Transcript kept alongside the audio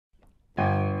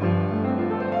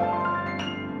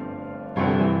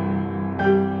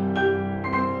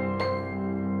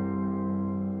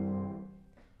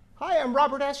I'm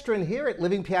Robert Estrin here at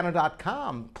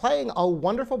livingpiano.com playing a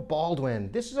wonderful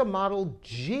Baldwin. This is a Model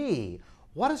G.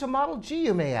 What is a Model G,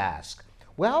 you may ask?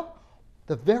 Well,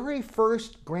 the very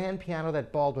first grand piano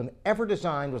that Baldwin ever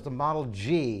designed was the Model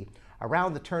G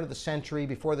around the turn of the century,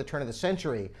 before the turn of the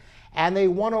century. And they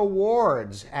won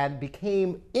awards and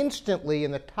became instantly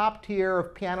in the top tier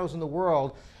of pianos in the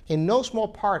world, in no small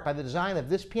part by the design of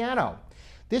this piano.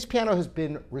 This piano has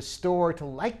been restored to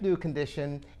like-new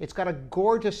condition. It's got a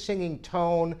gorgeous singing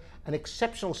tone. An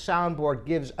exceptional soundboard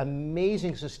gives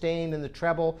amazing sustain in the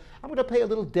treble. I'm going to play a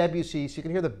little Debussy so you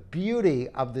can hear the beauty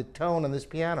of the tone on this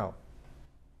piano.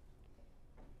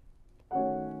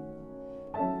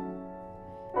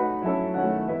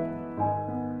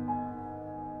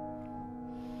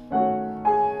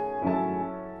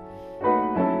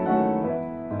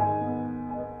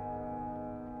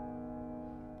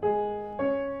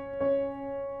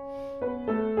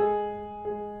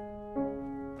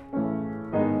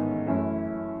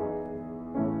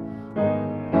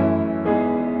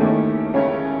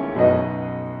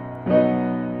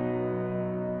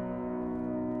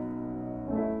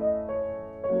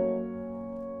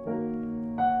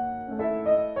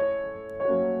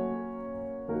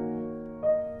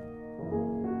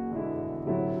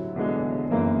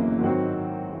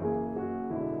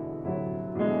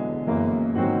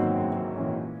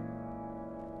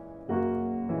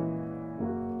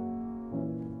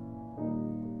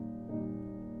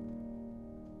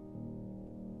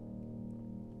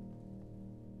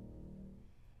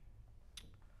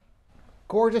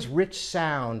 Gorgeous, rich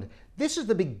sound. This is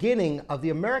the beginning of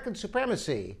the American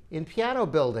supremacy in piano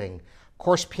building. Of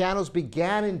course, pianos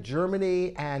began in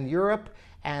Germany and Europe,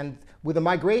 and with the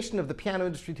migration of the piano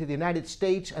industry to the United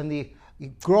States and the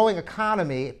growing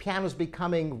economy, pianos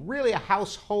becoming really a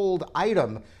household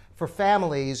item for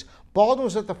families. Baldwin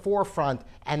was at the forefront,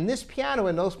 and this piano,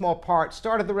 in no small part,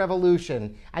 started the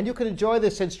revolution. And you can enjoy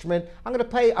this instrument. I'm going to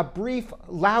play a brief,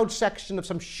 loud section of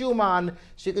some Schumann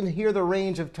so you can hear the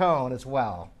range of tone as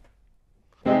well.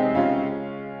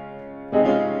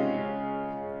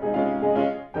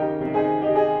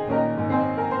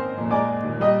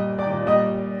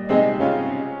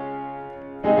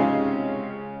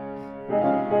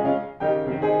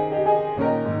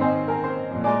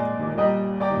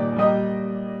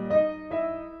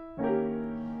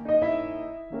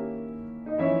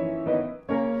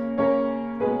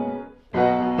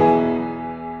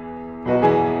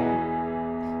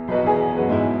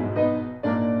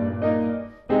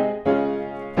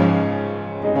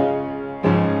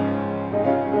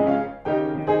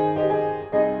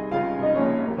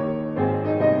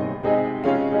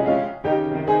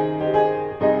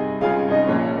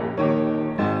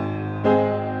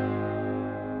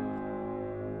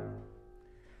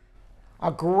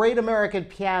 A great American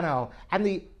piano, and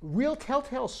the real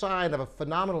telltale sign of a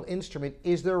phenomenal instrument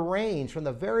is their range, from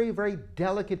the very, very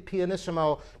delicate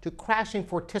pianissimo to crashing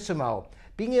fortissimo.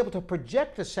 Being able to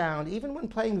project a sound even when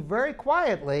playing very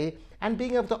quietly, and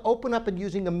being able to open up and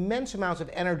using immense amounts of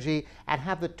energy and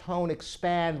have the tone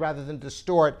expand rather than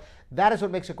distort. That is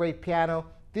what makes a great piano.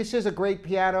 This is a great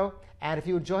piano, and if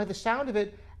you enjoy the sound of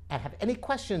it and have any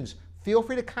questions, feel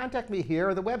free to contact me here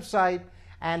or the website.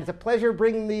 And it's a pleasure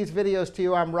bringing these videos to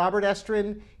you. I'm Robert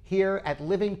Estrin here at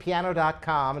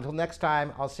livingpiano.com. Until next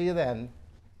time, I'll see you then.